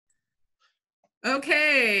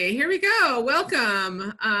Okay, here we go.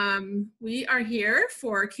 Welcome. We are here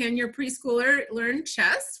for Can Your Preschooler Learn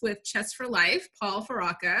Chess with Chess for Life. Paul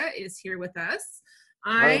Faraka is here with us.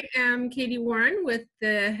 I am Katie Warren with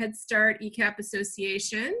the Head Start ECAP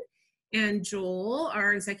Association, and Joel,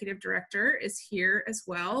 our executive director, is here as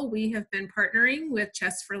well. We have been partnering with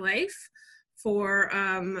Chess for Life for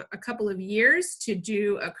a couple of years to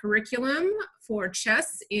do a curriculum for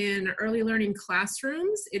chess in early learning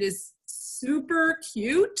classrooms. It is super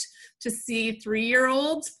cute to see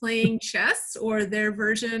 3-year-olds playing chess or their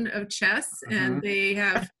version of chess. And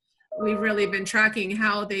we've really been tracking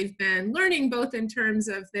how they've been learning, both in terms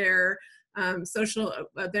of their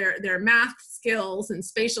their math skills and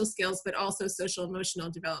spatial skills, but also social emotional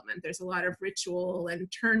development. There's a lot of ritual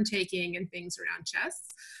and turn taking and things around chess.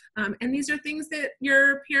 And these are things that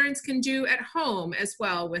your parents can do at home as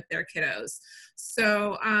well with their kiddos.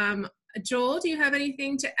 So Joel, do you have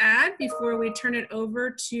anything to add before we turn it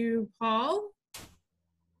over to Paul?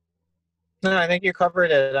 No, I think you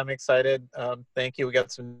covered it. I'm excited. Thank you. We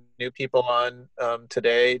got some new people on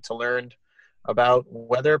today to learn about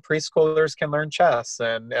whether preschoolers can learn chess.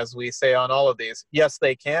 And as we say on all of these, yes,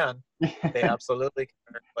 they can. They absolutely can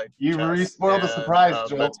learn to play chess. You really spoiled the surprise,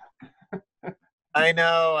 Joel. I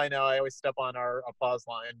know. I always step on our applause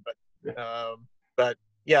line, but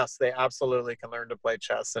yes, they absolutely can learn to play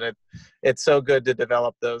chess. And it's so good to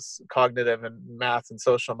develop those cognitive and math and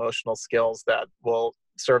social emotional skills that will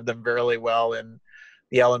serve them very well in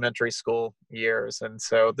the elementary school years. And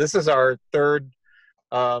so this is our third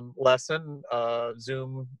lesson,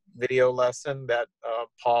 Zoom video lesson that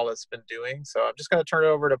Paul has been doing. So I'm just going to turn it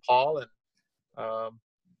over to Paul, and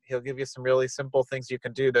he'll give you some really simple things you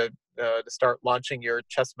can do to start launching your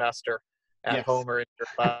chess master at home or in your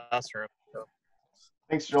classroom. So.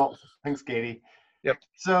 Thanks, Joel. Thanks, Katie. Yep.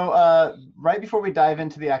 So right before we dive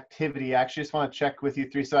into the activity, I actually just want to check with you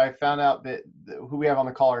three. So I found out that who we have on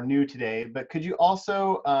the call are new today, but could you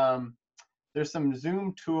also, there's some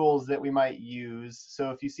Zoom tools that we might use.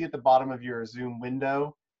 So if you see at the bottom of your Zoom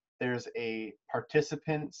window, there's a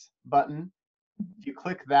participants button. If you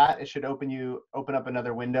click that, it should open up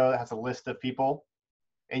another window that has a list of people,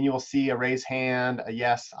 and you will see a raise hand, a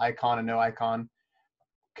yes icon, a no icon.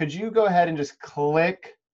 Could you go ahead and just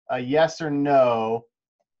click a yes or no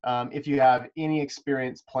if you have any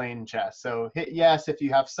experience playing chess? So hit yes if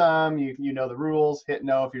you have some, you know the rules. Hit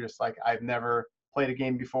no if you're just like, I've never played a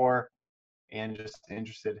game before and just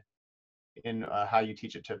interested in how you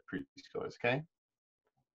teach it to preschoolers, okay?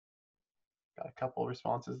 Got a couple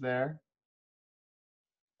responses there.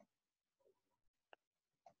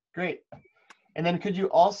 Great. And then could you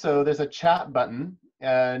also, there's a chat button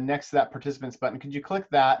next to that participants button. Could you click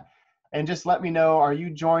that and just let me know, are you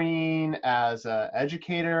joining as an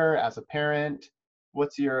educator, as a parent?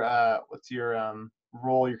 What's your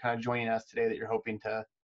role you're kind of joining us today that you're hoping to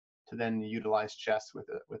then utilize chess with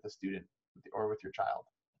a student or with your child?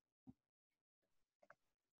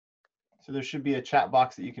 So there should be a chat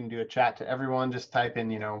box that you can do a chat to everyone. Just type in,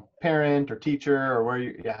 parent or teacher or where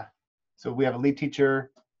you, So we have a lead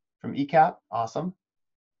teacher from ECAP, awesome.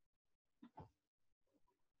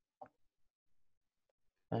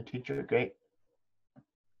 A teacher, great.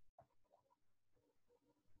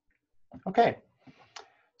 Okay,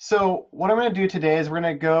 so what I'm going to do today is we're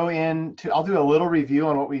going to go into, I'll do a little review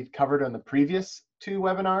on what we covered on the previous 2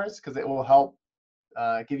 webinars, because it will help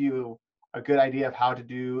give you a good idea of how to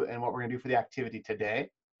do and what we're going to do for the activity today.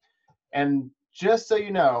 And just so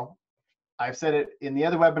you know, I've said it in the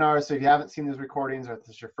other webinars, so if you haven't seen those recordings or if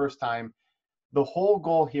this is your first time, the whole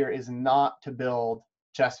goal here is not to build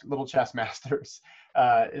little chess masters.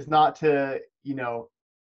 Is not to,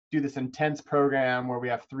 do this intense program where we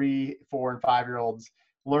have 3, 4, and 5-year-olds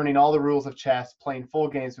learning all the rules of chess, playing full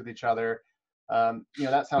games with each other.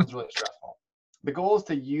 That sounds really stressful. The goal is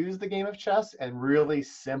to use the game of chess and really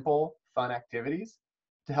simple, fun activities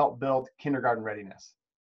to help build kindergarten readiness.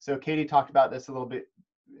 So Katie talked about this a little bit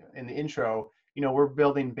in the intro. We're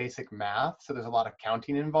building basic math, so there's a lot of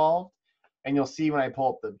counting involved. And you'll see when I pull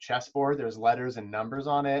up the chessboard, there's letters and numbers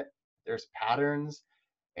on it. There's patterns.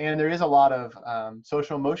 And there is a lot of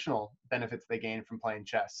social emotional benefits they gain from playing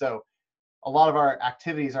chess. So a lot of our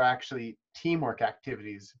activities are actually teamwork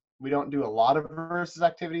activities. We don't do a lot of versus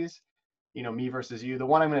activities, me versus you. The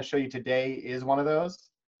one I'm going to show you today is one of those,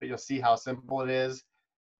 but you'll see how simple it is.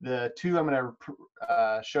 The 2 I'm going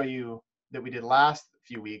to show you that we did last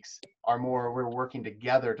few weeks are more we're working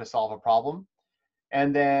together to solve a problem.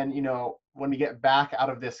 And then, when we get back out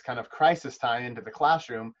of this kind of crisis time into the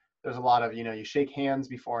classroom, there's a lot of, you shake hands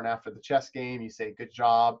before and after the chess game. You say, good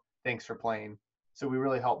job, thanks for playing. So we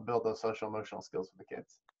really help build those social emotional skills for the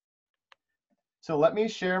kids. So let me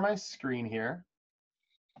share my screen here.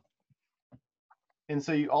 And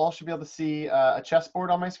so you all should be able to see a chessboard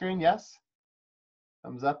on my screen, yes?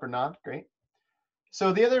 Thumbs up or nod, great.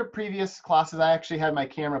 So the other previous classes, I actually had my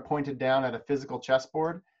camera pointed down at a physical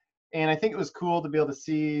chessboard. And I think it was cool to be able to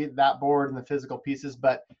see that board and the physical pieces,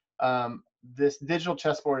 but this digital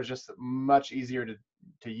chessboard is just much easier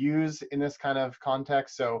to use in this kind of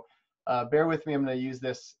context. So bear with me, I'm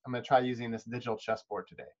gonna try using this digital chessboard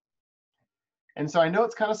today. And so I know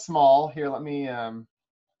it's kind of small. Here, let me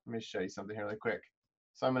show you something here really quick.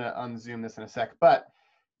 So I'm gonna unzoom this in a sec, but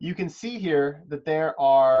you can see here that there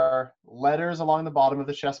are letters along the bottom of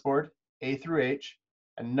the chessboard, A through H,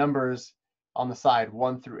 and numbers on the side,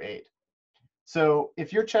 1 through 8. So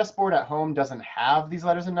if your chessboard at home doesn't have these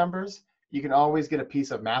letters and numbers, you can always get a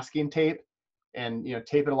piece of masking tape and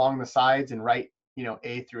tape it along the sides and write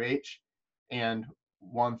A through H and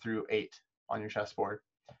 1 through 8 on your chessboard.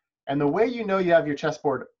 And the way you know you have your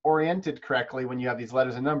chessboard oriented correctly when you have these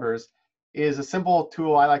letters and numbers is a simple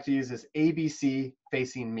tool I like to use is ABC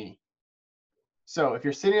facing me. So if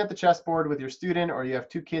you're sitting at the chessboard with your student or you have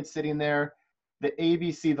two kids sitting there, the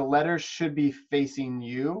ABC, the letters should be facing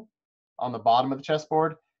you on the bottom of the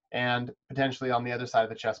chessboard and potentially on the other side of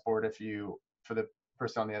the chessboard for the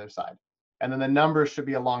person on the other side. And then the numbers should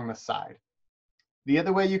be along the side. The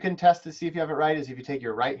other way you can test to see if you have it right is if you take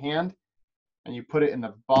your right hand and you put it in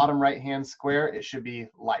the bottom right hand square, it should be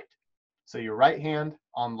light. So your right hand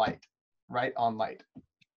on light, right on light.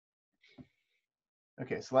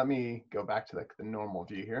 Okay, so let me go back to the normal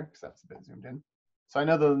view here because that's a bit zoomed in. So I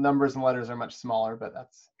know the numbers and letters are much smaller, but that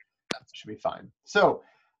should be fine. So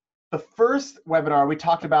the first webinar, we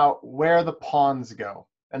talked about where the pawns go.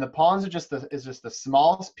 And the pawns are just the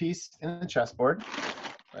smallest piece in the chessboard.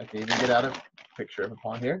 I can even get out a picture of a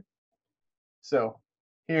pawn here. So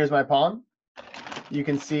here's my pawn. You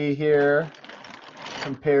can see here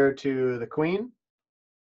compared to the queen,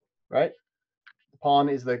 right? The pawn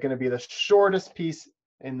is going to be the shortest piece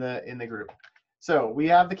in the group. So we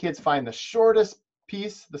have the kids find the shortest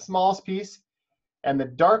piece, the smallest piece, and the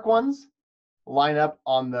dark ones line up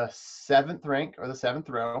on the 7th rank or the 7th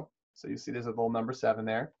row. So you see there's a little number 7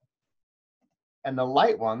 there. And the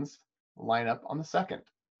light ones line up on the 2nd.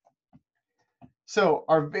 So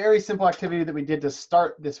our very simple activity that we did to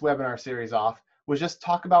start this webinar series off was just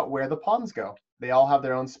talk about where the pawns go. They all have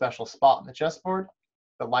their own special spot on the chessboard.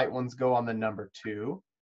 The light ones go on the number 2,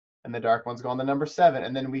 and the dark ones go on the number 7.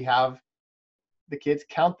 And then we have the kids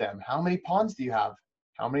count them. How many pawns do you have?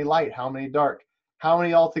 How many light? How many dark? How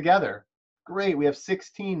many altogether? Great, we have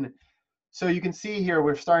 16. So you can see here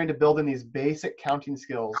we're starting to build in these basic counting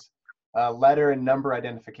skills, letter and number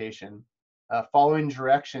identification, following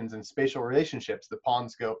directions and spatial relationships. The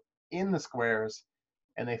pawns go in the squares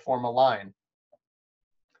and they form a line.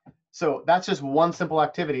 So that's just one simple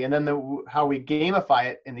activity. And then how we gamify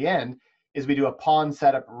it in the end is we do a pawn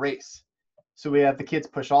setup race. So we have the kids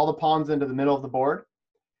push all the pawns into the middle of the board.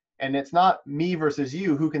 And it's not me versus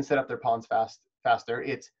you who can set up their pawns faster.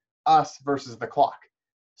 It's us versus the clock.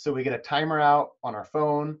 So we get a timer out on our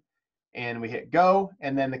phone and we hit go,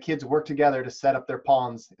 and then the kids work together to set up their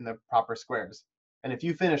pawns in the proper squares. And if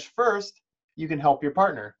you finish first, you can help your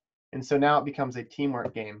partner. And so now it becomes a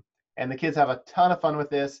teamwork game. And the kids have a ton of fun with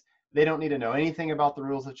this. They don't need to know anything about the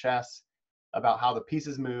rules of chess, about how the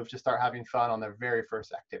pieces move, to start having fun on their very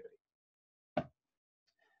first activity.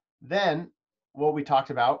 Then what we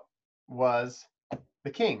talked about was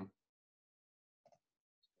the king.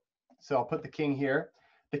 So I'll put the king here.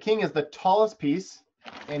 The king is the tallest piece,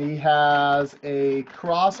 and he has a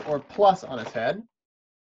cross or plus on his head.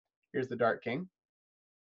 Here's the dark king.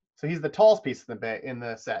 So he's the tallest piece in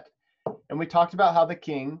the set. And we talked about how the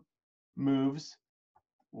king moves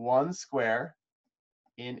one square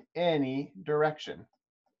in any direction.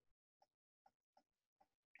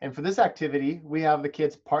 And for this activity, we have the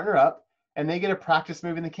kids partner up, and they get to practice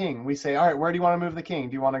moving the king. We say, all right, where do you want to move the king?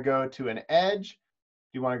 Do you want to go to an edge?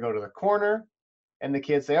 Do you want to go to the corner? And the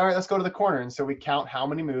kids say, all right, let's go to the corner. And so we count how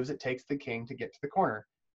many moves it takes the king to get to the corner.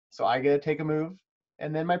 So I get to take a move,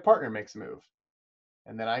 and then my partner makes a move.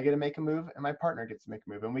 And then I get to make a move, and my partner gets to make a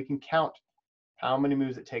move. And we can count how many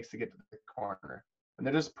moves it takes to get to the corner. And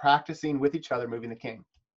they're just practicing with each other moving the king.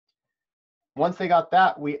 Once they got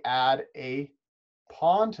that, we add a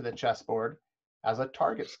pawn to the chessboard as a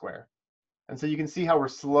target square. And so you can see how we're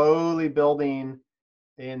slowly building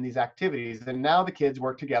in these activities. And now the kids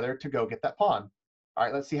work together to go get that pawn. All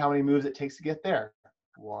right, let's see how many moves it takes to get there.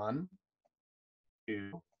 1,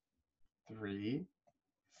 2, 3,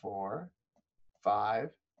 4, 5,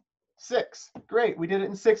 6. Great, we did it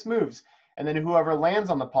in 6 moves. And then whoever lands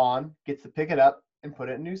on the pawn gets to pick it up and put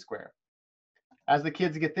it in a new square. As the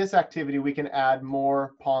kids get this activity, we can add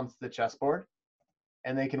more pawns to the chessboard,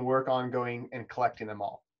 and they can work on going and collecting them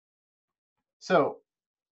all. So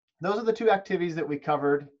those are the two activities that we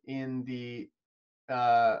covered in the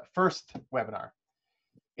first webinar.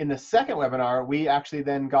 In the second webinar, we actually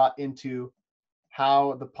then got into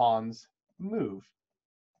how the pawns move.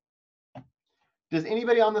 Does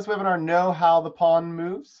anybody on this webinar know how the pawn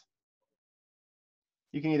moves?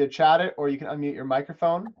 You can either chat it or you can unmute your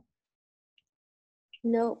microphone.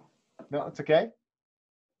 No. No, it's okay.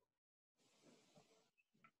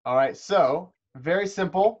 All right, so very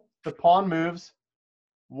simple. The pawn moves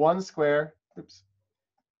one square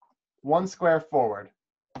forward.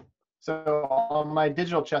 So on my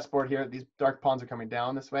digital chessboard here, these dark pawns are coming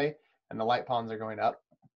down this way and the light pawns are going up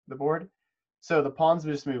the board. So the pawns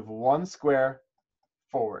just move one square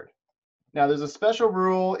forward. Now there's a special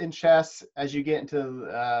rule in chess as you get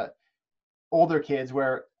into older kids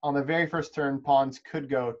where on the very first turn pawns could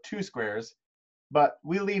go 2 squares, but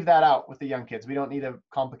we leave that out with the young kids. We don't need to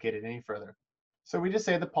complicate it any further. So we just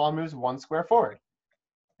say the pawn moves 1 square forward.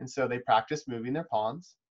 And so they practice moving their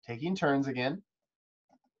pawns, taking turns again,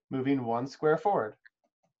 moving 1 square forward.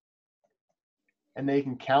 And they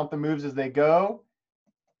can count the moves as they go,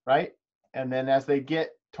 right? And then as they get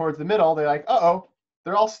towards the middle, they're like, uh-oh,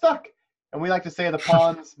 they're all stuck. And we like to say the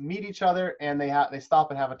pawns meet each other and they stop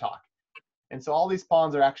and have a talk. And so all these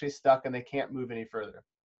pawns are actually stuck and they can't move any further.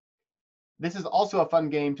 This is also a fun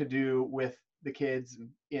game to do with the kids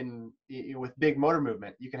with big motor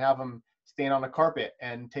movement. You can have them stand on a carpet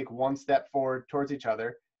and take 1 step forward towards each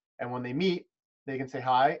other. And when they meet, they can say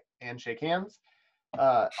hi and shake hands.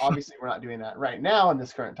 Obviously, we're not doing that right now in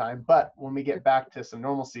this current time, but when we get back to some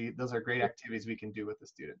normalcy, those are great activities we can do with the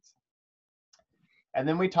students. And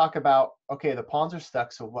then we talk about, okay, the pawns are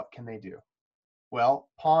stuck, so what can they do? Well,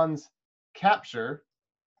 pawns capture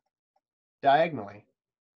diagonally.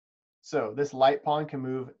 So this light pawn can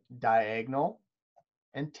move diagonal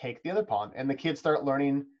and take the other pawn. And the kids start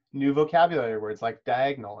learning new vocabulary words like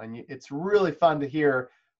diagonal. And it's really fun to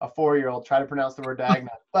hear a 4-year-old try to pronounce the word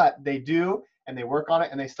diagonal, but they do, and they work on it,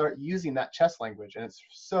 and they start using that chess language, and it's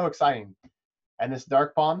so exciting. And this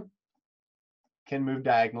dark pawn can move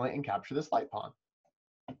diagonally and capture this light pawn.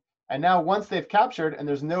 And now once they've captured and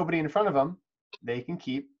there's nobody in front of them, they can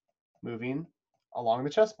keep moving along the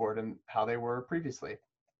chessboard and how they were previously.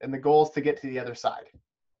 And the goal is to get to the other side.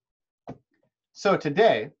 So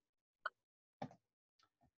today,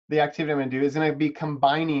 the activity I'm going to do is going to be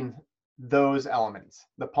combining those elements,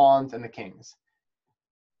 the pawns and the kings.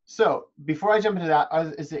 So before I jump into that,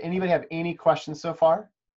 does anybody have any questions so far?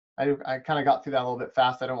 I kind of got through that a little bit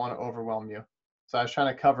fast. I don't want to overwhelm you. So I was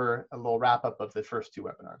trying to cover a little wrap up of the first 2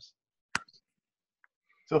 webinars.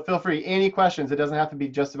 So feel free, any questions. It doesn't have to be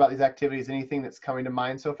just about these activities. Anything that's coming to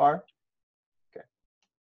mind so far? Okay,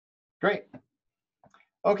 great.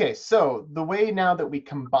 Okay, so the way now that we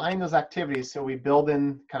combine those activities, so we build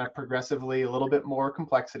in kind of progressively a little bit more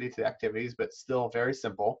complexity to the activities, but still very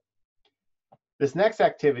simple. This next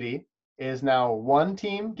activity is now one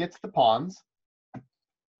team gets the pawns,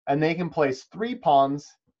 and they can place 3 pawns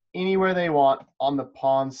anywhere they want on the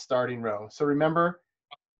pawn's starting row. So remember,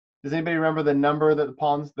 does anybody remember the number that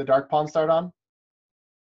the dark pawns start on?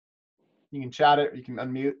 You can chat it or you can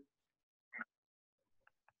unmute.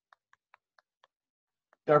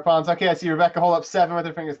 Dark pawns, okay, I see Rebecca hold up 7 with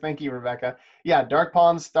her fingers. Thank you, Rebecca. Yeah, dark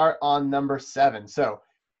pawns start on number 7. So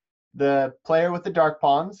the player with the dark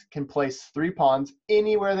pawns can place 3 pawns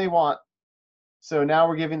anywhere they want. So now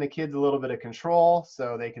we're giving the kids a little bit of control,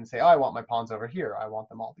 so they can say, oh, I want my pawns over here. I want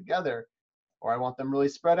them all together, or I want them really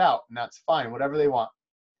spread out, and that's fine, whatever they want.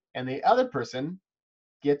 And the other person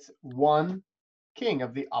gets 1 king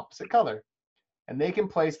of the opposite color. And they can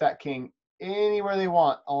place that king anywhere they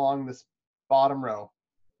want along this bottom row.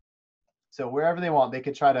 So wherever they want, they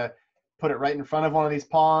could try to put it right in front of one of these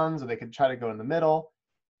pawns, or they could try to go in the middle.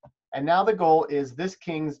 And now the goal is this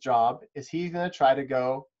king's job is he's going to try to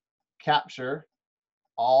go capture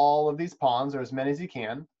all of these pawns, or as many as he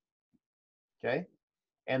can. Okay?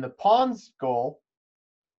 And the pawn's goal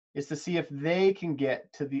is to see if they can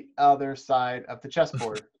get to the other side of the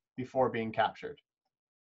chessboard before being captured.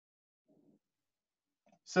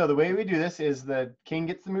 So the way we do this is the king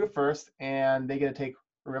gets to move first, and they get to take,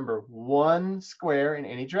 remember, 1 square in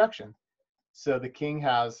any direction. So the king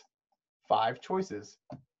has 5 choices.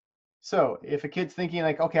 So if a kid's thinking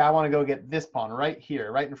like, okay, I want to go get this pawn right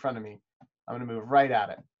here, right in front of me, I'm going to move right at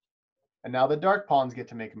it. And now the dark pawns get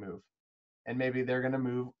to make a move. And maybe they're going to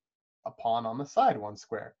move a pawn on the side 1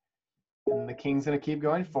 square. And the king's going to keep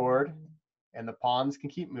going forward, and the pawns can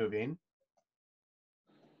keep moving.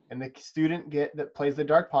 And the student that plays the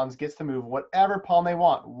dark pawns gets to move whatever pawn they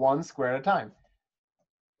want, one square at a time.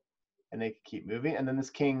 And they keep moving. And then this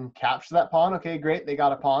king captures that pawn. Okay, great, they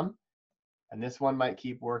got a pawn. And this one might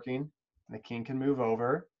keep working. And the king can move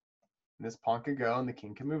over. And this pawn could go, and the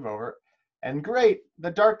king can move over. And great,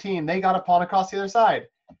 the dark team, they got a pawn across the other side.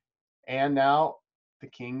 And now the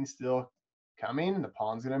king's still coming, and the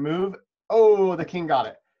pawn's going to move. Oh, the king got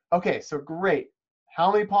it. Okay, so great.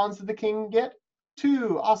 How many pawns did the king get?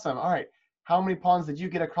 2. Awesome. All right. How many pawns did you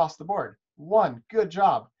get across the board? 1. Good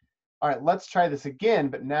job. All right, let's try this again,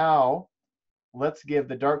 but now let's give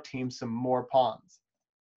the dark team some more pawns.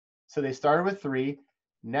 So they started with 3.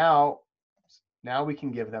 Now we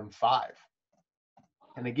can give them 5.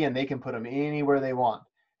 And again, they can put them anywhere they want.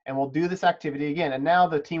 And we'll do this activity again. And now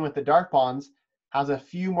the team with the dark pawns has a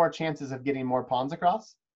few more chances of getting more pawns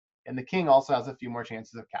across. And the king also has a few more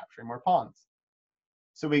chances of capturing more pawns.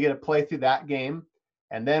 So we get to play through that game.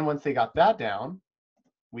 And then once they got that down,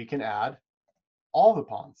 we can add all the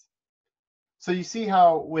pawns. So you see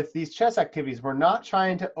how with these chess activities, we're not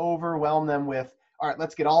trying to overwhelm them with, all right,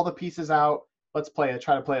 let's get all the pieces out. Let's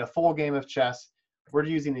try to play a full game of chess. We're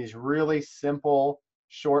using these really simple,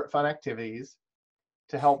 short, fun activities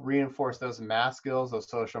to help reinforce those math skills, those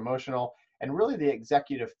social emotional, and really the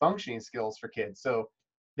executive functioning skills for kids. So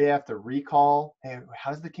they have to recall, hey,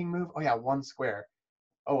 how does the king move? Oh yeah, 1 square.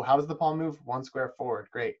 Oh, how does the pawn move? 1 square forward.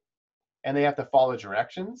 Great. And they have to follow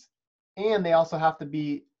directions. And they also have to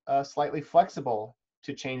be slightly flexible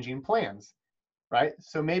to changing plans, right?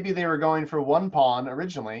 So maybe they were going for 1 pawn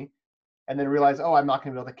originally and then realize, oh, I'm not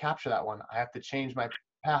going to be able to capture that one. I have to change my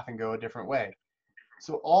path and go a different way.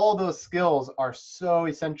 So all those skills are so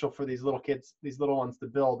essential for these little kids, these little ones to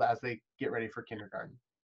build as they get ready for kindergarten.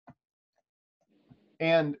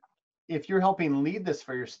 And if you're helping lead this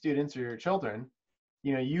for your students or your children,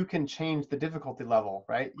 you can change the difficulty level,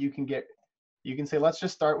 right? You can say, let's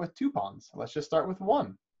just start with 2 pawns. Let's just start with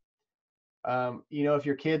 1. If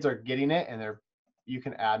your kids are getting it and you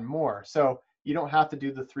can add more. So you don't have to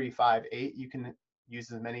do the 3, 5, 8. You can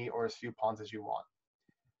use as many or as few pawns as you want.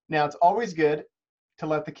 Now, it's always good to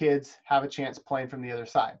let the kids have a chance playing from the other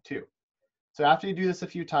side too. So after you do this a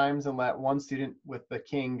few times and let one student with the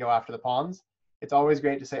king go after the pawns, it's always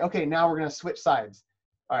great to say, okay, now we're going to switch sides.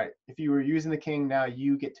 All right, if you were using the king, now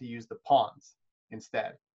you get to use the pawns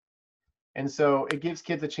instead. And so it gives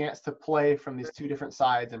kids a chance to play from these 2 different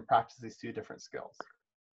sides and practice these 2 different skills.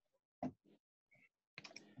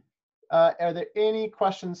 Are there any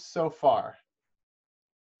questions so far?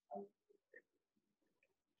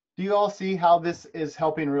 Do you all see how this is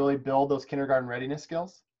helping really build those kindergarten readiness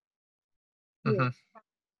skills? Mm-hmm.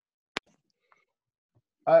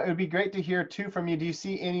 It would be great to hear too from you. Do you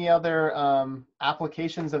see any other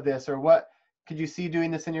applications of this, or what could you see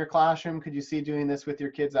doing this in your classroom? Could you see doing this with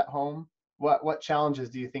your kids at home? What challenges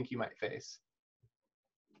do you think you might face?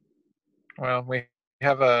 Well, we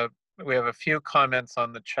have a few comments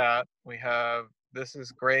on the chat. We have, this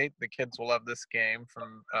is great. The kids will love this game,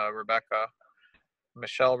 from Rebecca.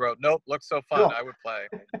 Michelle wrote, nope, looks so fun. Cool. I would play.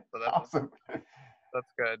 So that's Awesome. That's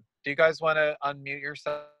good. Do you guys want to unmute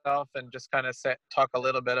yourself and just kind of talk a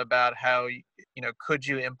little bit about how, could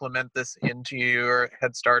you implement this into your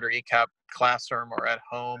Head Start or ECAP classroom or at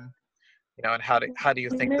home? And how do you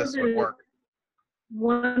think this would work?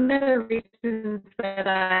 One of the reasons that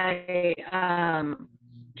I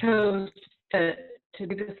chose to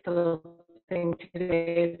do this little thing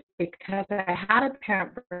today is because I had a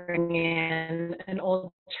parent bring in an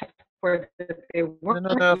old chessboard that they weren't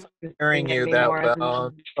hearing you that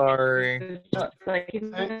well. Sorry.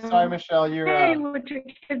 Sorry, Michelle. Hey, would your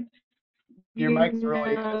kids mic's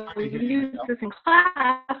really hard to hear. Use this in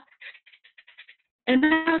class? And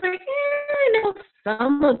I was like, I know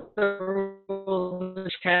some of the rules of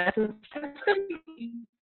chess.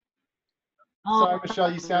 Sorry,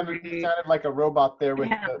 Michelle, you sounded like a robot there with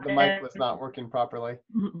the mic was not working properly.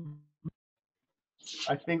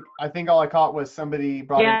 I think all I caught was somebody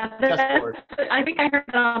brought in a chessboard. I think I heard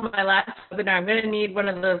that on my last webinar. I'm going to need one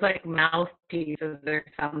of those like mouthpieces or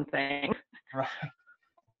something. Right.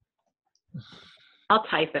 I'll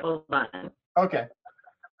type it. Hold on. Okay.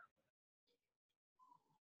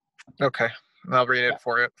 Okay, I'll read it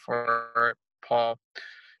for Paul. It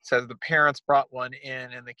says the parents brought one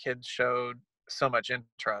in and the kids showed so much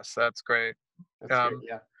interest. That's great. That's great,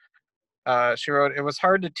 yeah. She wrote, it was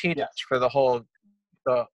hard to teach for the whole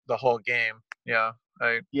game. Yeah.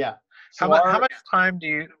 Yeah. So how much time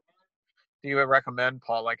do you recommend,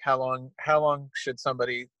 Paul? Like how long should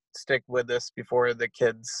somebody stick with this before the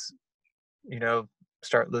kids,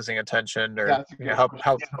 start losing attention, or how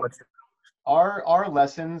much? Our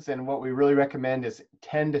lessons, and what we really recommend, is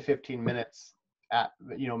 10 to 15 minutes at,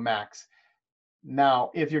 max.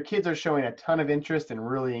 Now, if your kids are showing a ton of interest and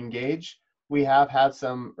really engaged, we have had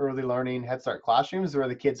some early learning Head Start classrooms where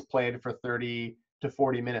the kids played for 30 to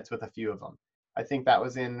 40 minutes with a few of them. I think that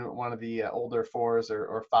was in one of the older 4s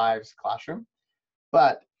or 5s classroom.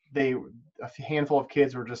 But a handful of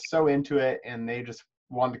kids were just so into it and they just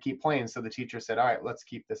wanted to keep playing. So the teacher said, all right, let's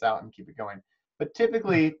keep this out and keep it going. But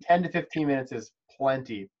typically 10 to 15 minutes is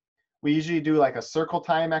plenty. We usually do like a circle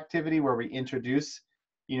time activity where we introduce,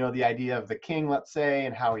 the idea of the king, let's say,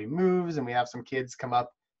 and how he moves. And we have some kids come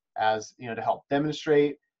up as, to help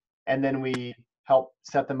demonstrate. And then we help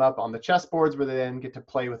set them up on the chessboards where they then get to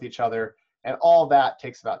play with each other. And all that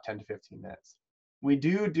takes about 10 to 15 minutes. We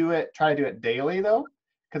try to do it daily though,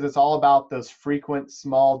 because it's all about those frequent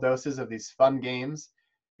small doses of these fun games.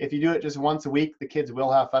 If you do it just once a week, the kids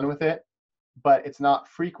will have fun with it, but it's not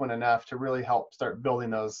frequent enough to really help start building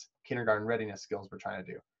those kindergarten readiness skills we're trying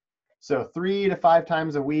to do. So 3 to 5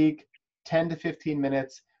 times a week, 10 to 15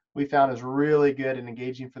 minutes, we found is really good and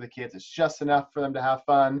engaging for the kids. It's just enough for them to have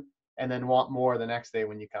fun and then want more the next day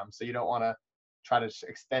when you come. So you don't want to try to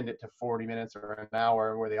extend it to 40 minutes or an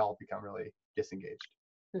hour where they all become really disengaged.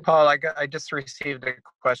 Paul, I just received a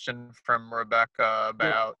question from Rebecca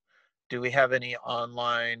about, do we have any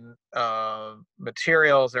online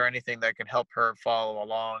materials or anything that can help her follow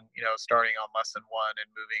along, starting on lesson 1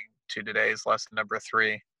 and moving to today's lesson number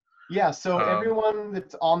 3? Yeah, so everyone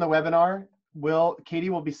that's on the webinar, Katie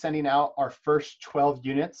will be sending out our first 12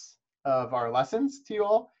 units of our lessons to you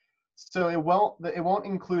all. So it won't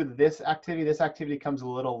include this activity. This activity comes a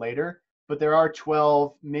little later, but there are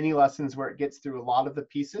 12 mini lessons where it gets through a lot of the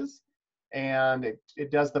pieces, and it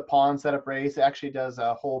does the pawn setup race. It actually does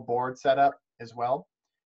a whole board setup as well.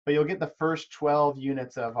 But you'll get the first 12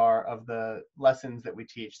 units of the lessons that we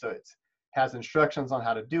teach. So it has instructions on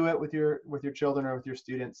how to do it with your children or with your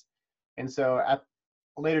students. And so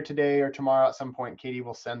later today or tomorrow at some point, Katie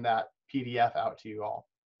will send that PDF out to you all.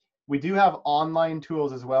 We do have online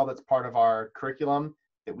tools as well. That's part of our curriculum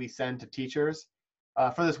that we send to teachers.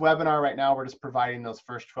 For this webinar right now, we're just providing those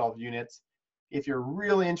first 12 units. If you're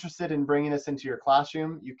really interested in bringing this into your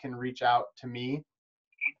classroom, you can reach out to me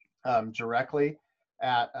directly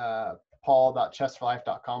at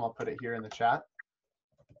paul.chessforlife.com. I'll put it here in the chat.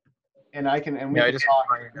 And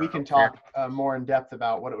we can talk more in depth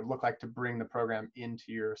about what it would look like to bring the program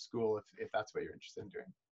into your school if that's what you're interested in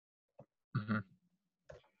doing. Mm-hmm.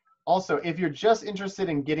 Also, if you're just interested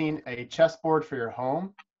in getting a chessboard for your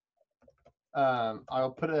home,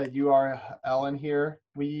 I'll put a URL in here.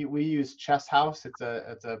 We use Chess House. It's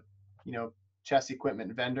a chess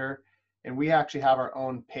equipment vendor, and we actually have our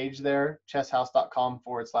own page there,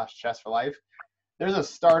 chesshouse.com/chess4life. There's a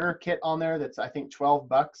starter kit on there that's I think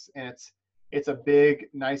 $12, and it's a big,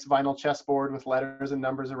 nice vinyl chessboard with letters and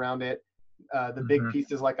numbers around it. The big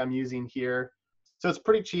pieces like I'm using here. So it's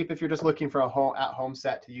pretty cheap if you're just looking for a at-home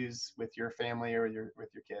set to use with your family or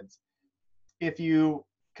with your kids. If you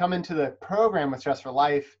come into the program with Chess for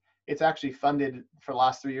Life, it's actually funded for the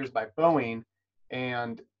last 3 years by Boeing,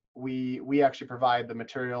 and we actually provide the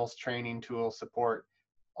materials, training, tools, support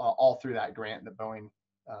all through that grant that Boeing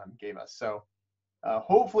gave us. So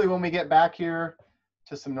hopefully when we get back here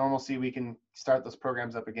to some normalcy, we can start those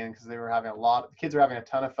programs up again, because the kids were having a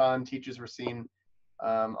ton of fun. Teachers were seeing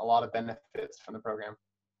a lot of benefits from the program.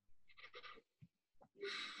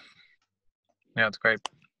 Yeah, it's great.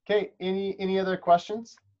 Okay, any other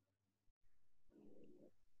questions?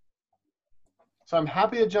 So I'm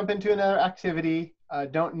happy to jump into another activity.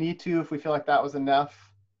 Don't need to if we feel like that was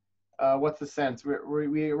enough. What's the sense?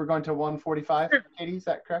 We're going to 1:45. Katie, is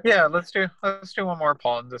that correct? Yeah, let's do one more,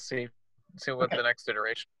 Paul, and just see what the next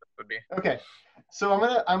iteration would be. Okay, so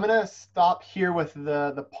I'm gonna stop here with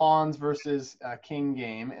the pawns versus king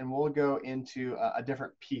game, and we'll go into a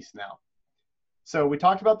different piece now. So we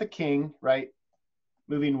talked about the king, right?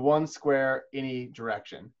 Moving one square any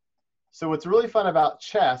direction. So what's really fun about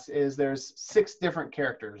chess is there's 6 different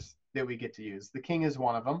characters that we get to use. The king is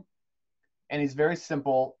one of them, and he's very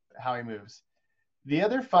simple how he moves. The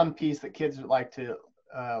other fun piece that kids would like to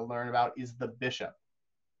learn about is the bishop.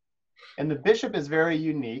 And the bishop is very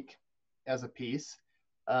unique as a piece.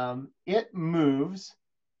 It moves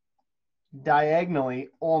diagonally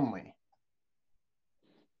only.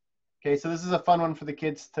 Okay, so this is a fun one for the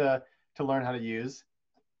kids to learn how to use.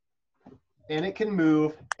 And it can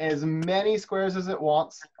move as many squares as it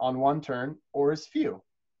wants on one turn, or as few.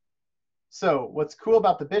 So what's cool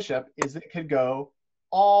about the bishop is it could go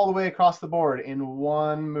all the way across the board in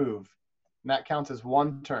one move. And that counts as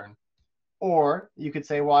one turn. Or you could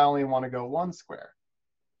say, well, I only want to go one square.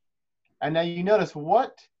 And now you notice,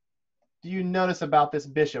 what do you notice about this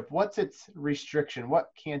bishop? What's its restriction?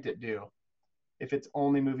 What can't it do if it's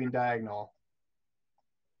only moving diagonal?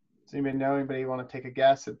 Does anybody know? Anybody want to take a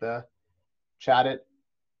guess at the chat it?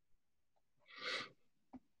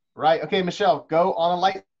 Right. Okay, Michelle, go on a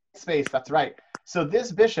light space. That's right. So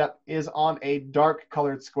this bishop is on a dark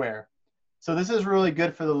colored square. So this is really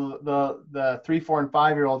good for the 3, 4, and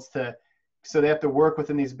 5-year-olds so they have to work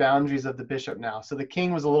within these boundaries of the bishop now. So the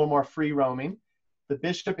king was a little more free roaming. The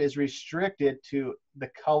bishop is restricted to the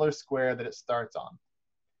color square that it starts on.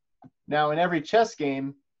 Now in every chess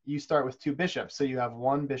game, you start with 2 bishops. So you have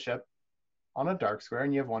 1 bishop on a dark square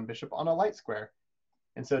and you have 1 bishop on a light square.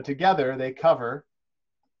 And so together they can cover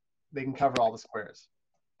all the squares.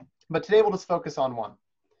 But today we'll just focus on 1.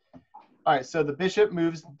 All right, so the bishop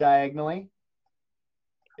moves diagonally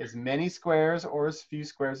as many squares or as few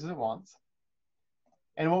squares as it wants.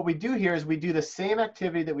 And what we do here is we do the same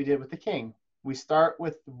activity that we did with the king. We start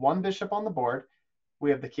with 1 bishop on the board.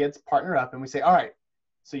 We have the kids partner up and we say, all right,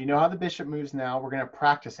 so you know how the bishop moves now. We're going to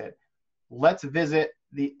practice it. Let's visit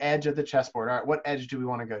the edge of the chessboard. All right, what edge do we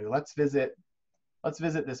want to go to? Let's visit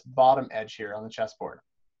this bottom edge here on the chessboard.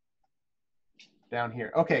 Down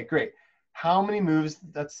here. Okay, great. How many moves,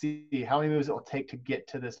 let's see how many moves it will take to get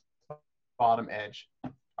to this bottom edge.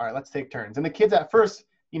 All right, let's take turns. And the kids at first,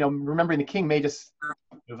 you know, remembering the king may just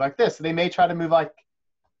move like this. So they may try to move like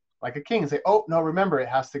a king and say, oh, no, remember, it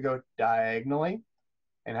has to go diagonally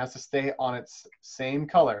and has to stay on its same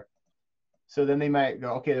color. So then they might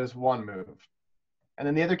go, okay, there's 1 move. And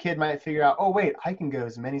then the other kid might figure out, oh, wait, I can go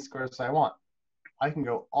as many squares as I want. I can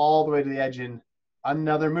go all the way to the edge in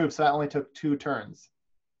another move. So that only took 2 turns.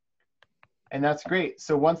 And that's great.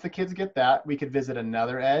 So once the kids get that, we could visit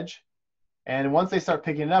another edge. And once they start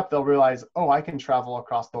picking it up, they'll realize, oh, I can travel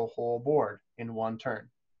across the whole board in 1 turn.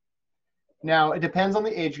 Now, it depends on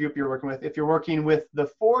the age group you're working with. If you're working with the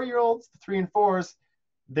 4-year-olds, the 3 and 4s,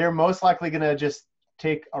 they're most likely going to just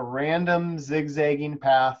take a random zigzagging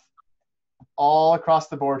path all across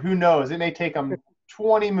the board. Who knows? It may take them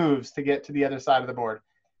 20 moves to get to the other side of the board.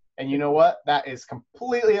 And you know what? That is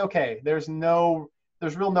completely okay. There's no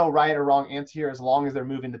right or wrong answer here as long as they're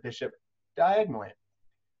moving the bishop diagonally.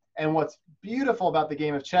 And what's beautiful about the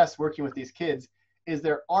game of chess working with these kids is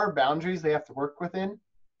there are boundaries they have to work within,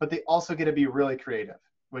 but they also get to be really creative,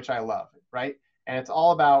 which I love, right? And it's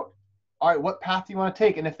all about, all right, what path do you want to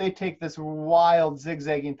take? And if they take this wild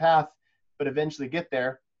zigzagging path, but eventually get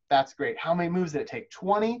there, that's great. How many moves did it take?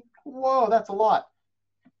 20? Whoa, that's a lot.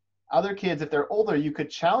 Other kids, if they're older, you could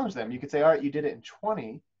challenge them. You could say, all right, you did it in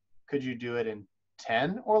 20. Could you do it in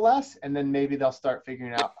 10 or less? And then maybe they'll start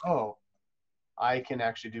figuring out, oh, I can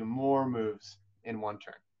actually do more moves in 1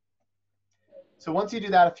 turn. So once you do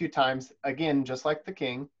that a few times, again, just like the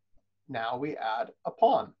king, now we add a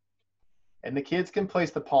pawn. And the kids can place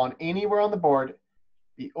the pawn anywhere on the board.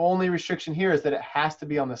 The only restriction here is that it has to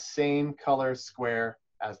be on the same color square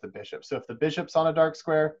as the bishop. So if the bishop's on a dark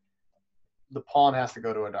square, the pawn has to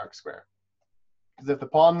go to a dark square. Because if the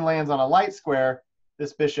pawn lands on a light square,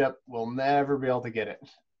 this bishop will never be able to get it.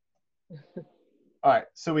 All right,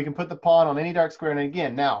 so we can put the pawn on any dark square. And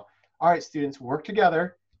again, now, all right, students, work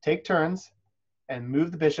together, take turns, and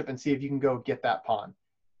move the bishop and see if you can go get that pawn.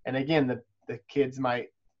 And again, the kids might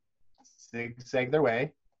zigzag their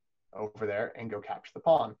way over there and go capture the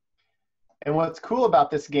pawn. And what's cool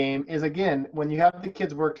about this game is, again, when you have the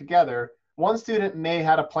kids work together, one student may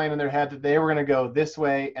have a plan in their head that they were going to go this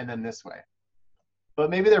way and then this way. But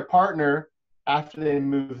maybe their partner, after they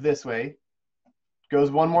move this way, goes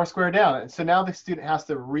 1 more square down. And so now the student has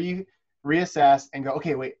to reassess and go,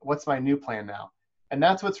 okay, wait, what's my new plan now? And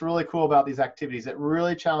that's what's really cool about these activities. It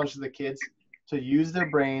really challenges the kids to use their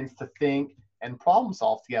brains to think and problem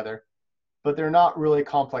solve together, but they're not really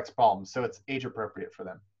complex problems, so it's age appropriate for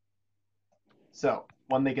them. So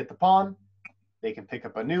when they get the pawn, they can pick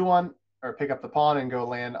up a new one, or pick up the pawn and go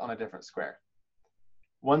land on a different square.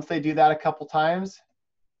 Once they do that a couple times,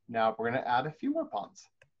 now we're going to add a few more pawns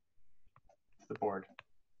to the board.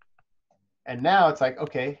 And now it's like,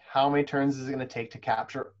 okay, how many turns is it going to take to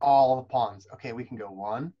capture all the pawns? Okay, we can go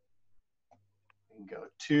 1, we can go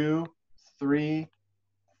 2, 3,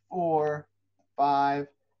 4, 5,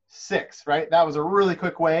 6, right? That was a really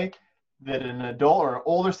quick way that an adult or an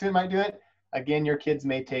older student might do it. Again, your kids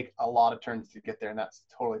may take a lot of turns to get there, and that's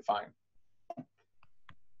totally fine.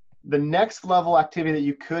 The next level activity that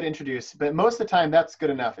you could introduce, but most of the time that's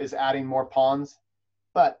good enough, is adding more pawns.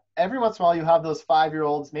 But every once in a while you have those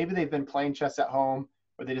 5-year-olds, maybe they've been playing chess at home,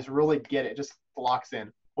 or they just really get it, just locks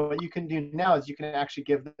in. What you can do now is you can actually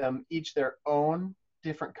give them each their own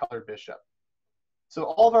different colored bishop. So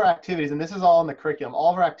all of our activities, and this is all in the curriculum,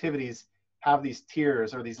 all of our activities have these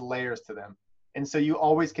tiers or these layers to them. And so you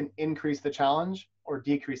always can increase the challenge or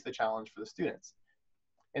decrease the challenge for the students.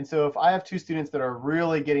 And so if I have 2 students that are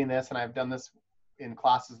really getting this, and I've done this in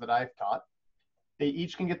classes that I've taught, they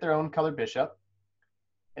each can get their own color bishop,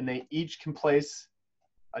 and they each can place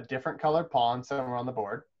a different colored pawn somewhere on the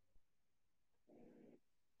board.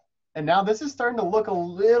 And now this is starting to look a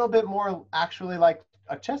little bit more actually like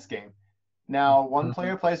a chess game. Now, one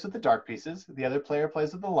player plays with the dark pieces, the other player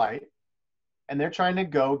plays with the light, and they're trying to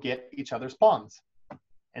go get each other's pawns.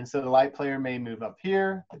 And so the light player may move up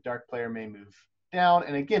here, the dark player may move down,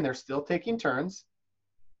 and again, they're still taking turns.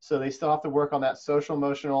 So they still have to work on that social,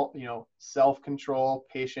 emotional, self-control,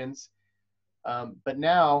 patience. But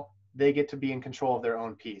now they get to be in control of their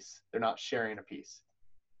own piece. They're not sharing a piece.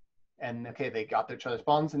 And okay, they got each other's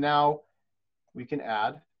pawns, and now we can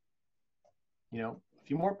add, a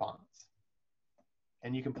few more pawns.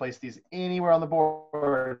 And you can place these anywhere on the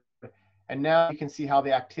board. And now you can see how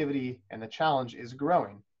the activity and the challenge is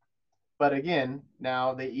growing. But again,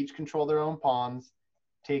 now they each control their own pawns,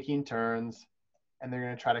 taking turns, and they're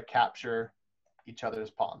going to try to capture each other's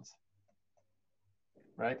pawns,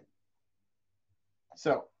 right?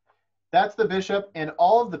 So that's the bishop, and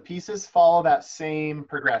all of the pieces follow that same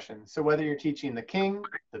progression. So whether you're teaching the king,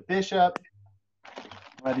 the bishop,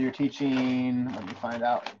 whether you're teaching, let me find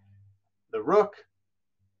out, the rook,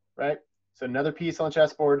 right? So another piece on the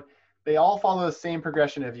chessboard, they all follow the same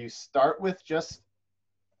progression of you start with just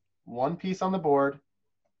one piece on the board,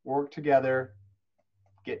 work together,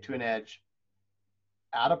 get to an edge,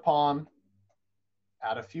 add a pawn,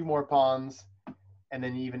 add a few more pawns, and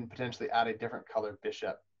then even potentially add a different colored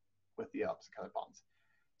bishop with the opposite colored pawns.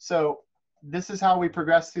 So this is how we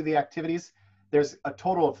progress through the activities. There's a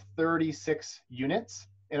total of 36 units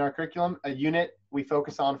in our curriculum. A unit we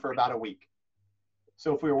focus on for about a week.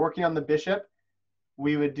 So if we were working on the bishop,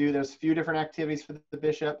 we would do, there's a few different activities for the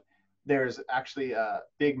bishop. There's actually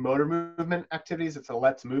big motor movement activities. It's a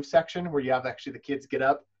let's move section where you have actually the kids get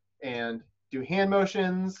up and do hand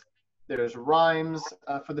motions. There's rhymes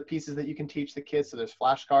for the pieces that you can teach the kids. So there's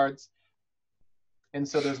flashcards. And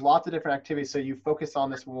so there's lots of different activities. So you focus on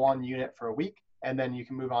this one unit for a week, and then you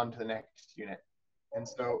can move on to the next unit. And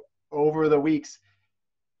so over the weeks,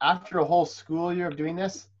 after a whole school year of doing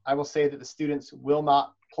this, I will say that the students will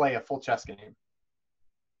not play a full chess game.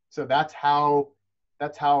 So that's how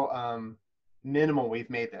minimal we've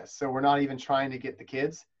made this. So we're not even trying to get the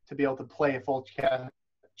kids to be able to play a full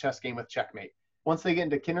chess game with checkmate. Once they get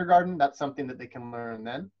into kindergarten, that's something that they can learn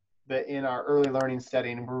then. But in our early learning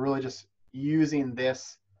setting, we're really just using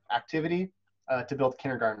this activity to build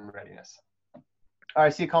kindergarten readiness. All right, I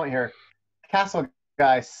see a comment here. Castle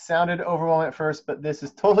guy sounded overwhelming at first, but this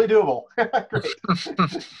is totally doable.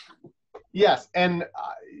 Great. Yes, and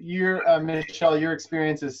Michelle, your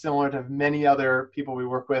experience is similar to many other people we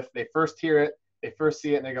work with. They first hear it, they first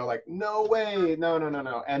see it, and they go like, no way,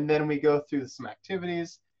 no. And then we go through some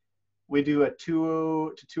activities. We do a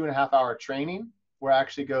 2 to 2.5 hour training where I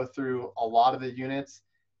actually go through a lot of the units,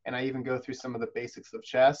 and I even go through some of the basics of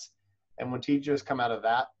chess. And when teachers come out of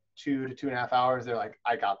that 2 to 2.5 hours, they're like,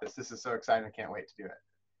 I got this. This is so exciting. I can't wait to do it.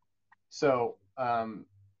 So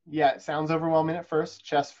yeah, it sounds overwhelming at first,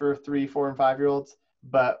 chess for 3, 4, and 5-year-olds.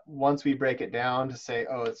 But once we break it down to say,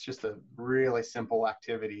 oh, it's just a really simple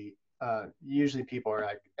activity, usually people are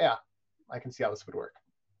like, yeah, I can see how this would work.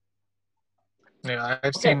 Yeah,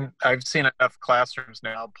 I've seen enough classrooms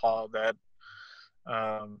now, Paul, that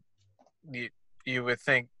you would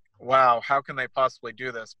think, wow, how can they possibly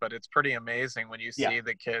do this? But it's pretty amazing when you see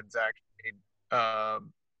the kids actually,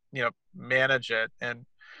 manage it.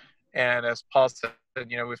 And as Paul said,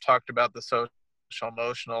 we've talked about the social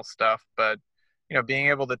emotional stuff, but being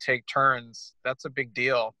able to take turns, that's a big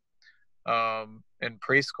deal in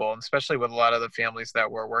preschool, and especially with a lot of the families that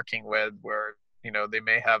we're working with where they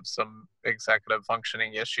may have some executive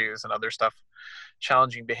functioning issues and other stuff,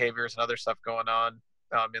 challenging behaviors and other stuff going on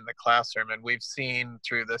in the classroom. And we've seen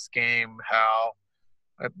through this game how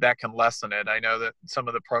that can lessen it. I know that some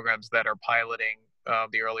of the programs that are piloting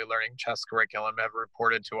the early learning chess curriculum have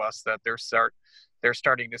reported to us that they're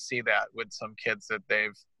starting to see that with some kids that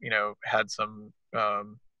they've had some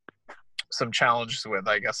challenges with,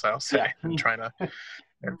 I guess I'll say, and trying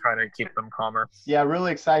to keep them calmer. Yeah,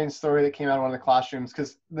 really exciting story that came out of one of the classrooms,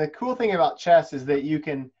 because the cool thing about chess is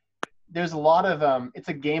that there's a lot of it's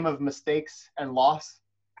a game of mistakes and loss,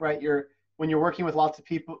 right? When you're working with lots of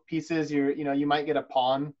pieces, you might get a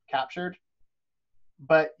pawn captured,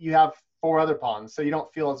 but you have 4 other pawns, so you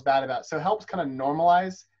don't feel as bad about it. So it helps kind of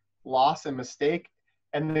normalize loss and mistake.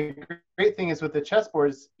 And the great thing is with the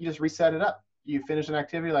chessboard is you just reset it up. you finish an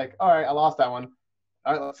activity, like, all right, I lost that one.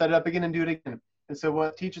 All right, let's set it up again and do it again. And so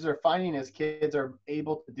what teachers are finding is kids are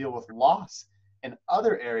able to deal with loss in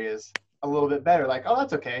other areas a little bit better. Like, oh,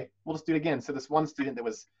 that's okay. We'll just do it again. So this one student that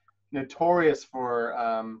was notorious for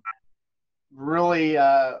really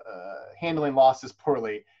handling losses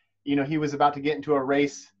poorly, he was about to get into a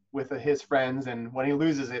race with his friends, and when he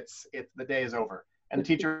loses, it's the day is over. And the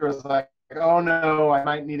teacher was like, oh no, I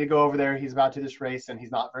might need to go over there. He's about to this race and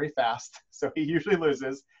he's not very fast, so he usually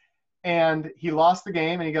loses. And he lost the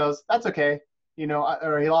game, and he goes, that's okay.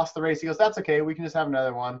 Or he lost the race. He goes, that's okay. We can just have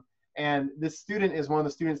another one. And this student is one of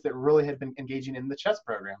the students that really had been engaging in the chess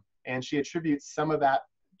program. And she attributes some of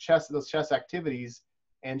those chess activities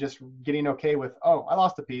and just getting okay with, oh, I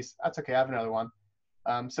lost a piece. That's okay. I have another one.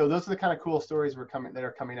 So those are the kind of cool stories that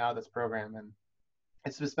are coming out of this program. And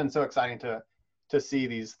it's just been so exciting to see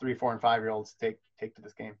these 3, 4, and 5-year-olds take to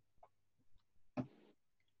this game.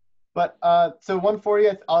 But so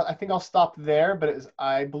 140, I think I'll stop there, but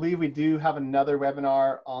I believe we do have another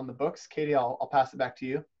webinar on the books. Katie, I'll pass it back to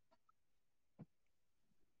you.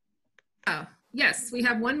 Oh, yes, we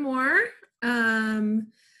have one more. And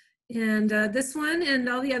this one and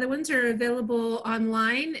all the other ones are available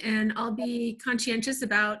online, and I'll be conscientious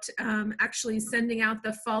about actually sending out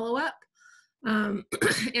the follow-up.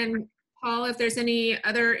 And Paul, if there's any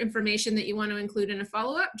other information that you want to include in a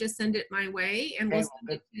follow-up, just send it my way, and we'll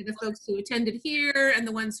send it to the folks who attended here and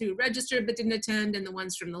the ones who registered but didn't attend and the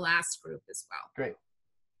ones from the last group as well. Great.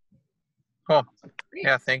 Cool. Great.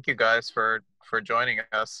 Yeah, thank you guys for joining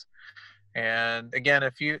us. And again,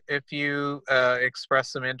 if you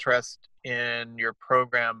express some interest in your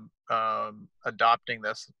program adopting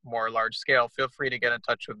this more large scale, feel free to get in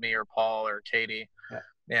touch with me or Paul or Katie,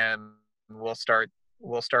 and we'll start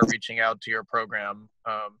reaching out to your program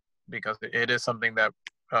because it is something that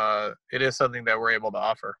we're able to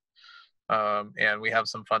offer, and we have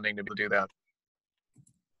some funding to be able to do that.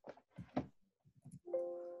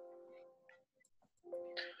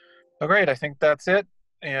 Oh, great! I think that's it,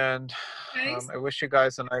 and I wish you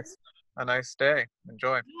guys a nice day.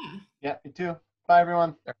 Enjoy. Yeah, you too. Bye,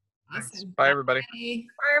 everyone. Awesome. Bye, everybody. Bye,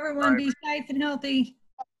 everyone. Bye. Be safe and healthy.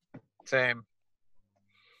 Same.